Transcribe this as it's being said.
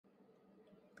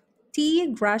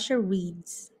T. Grasher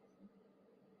reads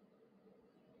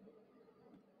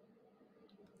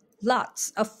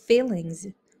Lots of Feelings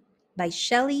by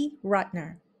Shelley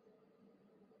Rotner.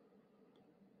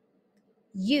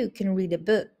 You can read a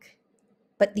book,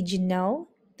 but did you know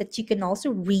that you can also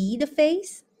read a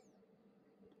face?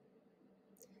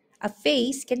 A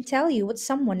face can tell you what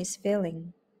someone is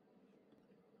feeling.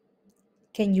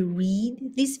 Can you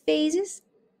read these faces?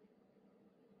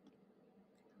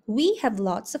 We have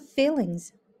lots of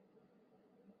feelings.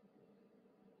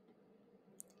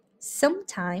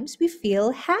 Sometimes we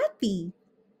feel happy.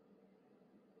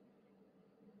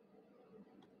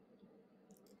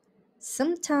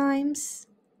 Sometimes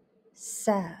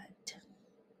sad.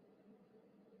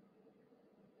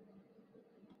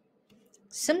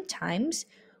 Sometimes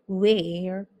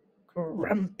we're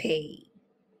grumpy.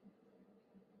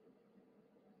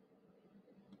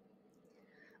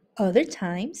 Other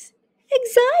times,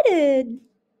 excited.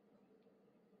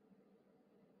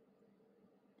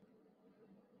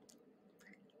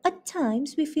 At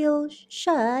times, we feel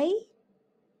shy,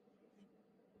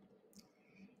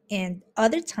 and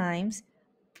other times,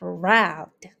 proud.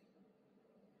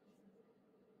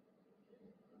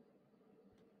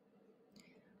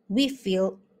 We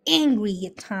feel angry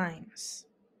at times,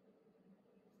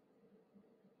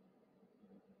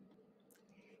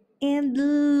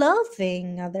 and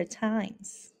loving other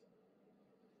times.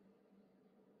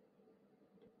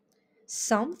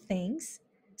 Some things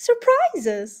surprise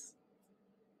us,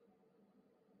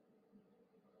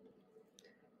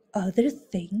 other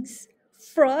things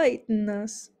frighten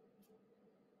us.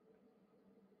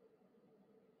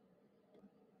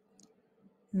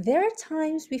 There are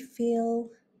times we feel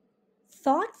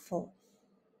thoughtful,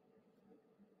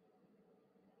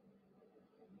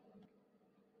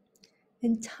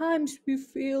 and times we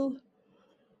feel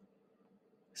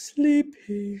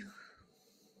sleepy.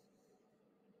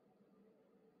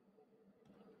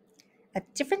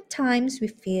 At different times, we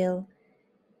feel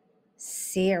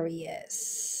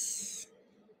serious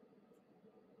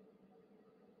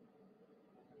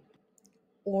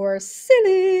or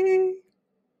silly,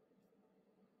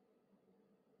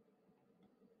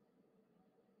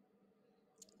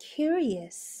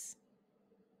 curious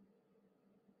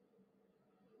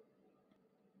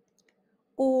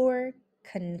or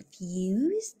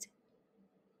confused.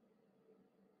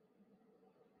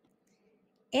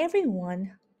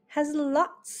 Everyone has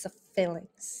lots of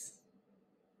feelings.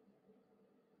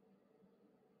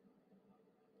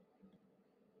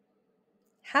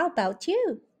 How about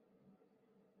you?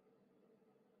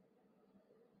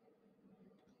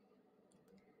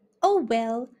 Oh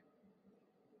well,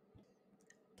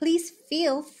 please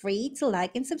feel free to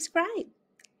like and subscribe.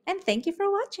 And thank you for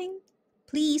watching.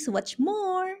 Please watch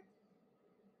more.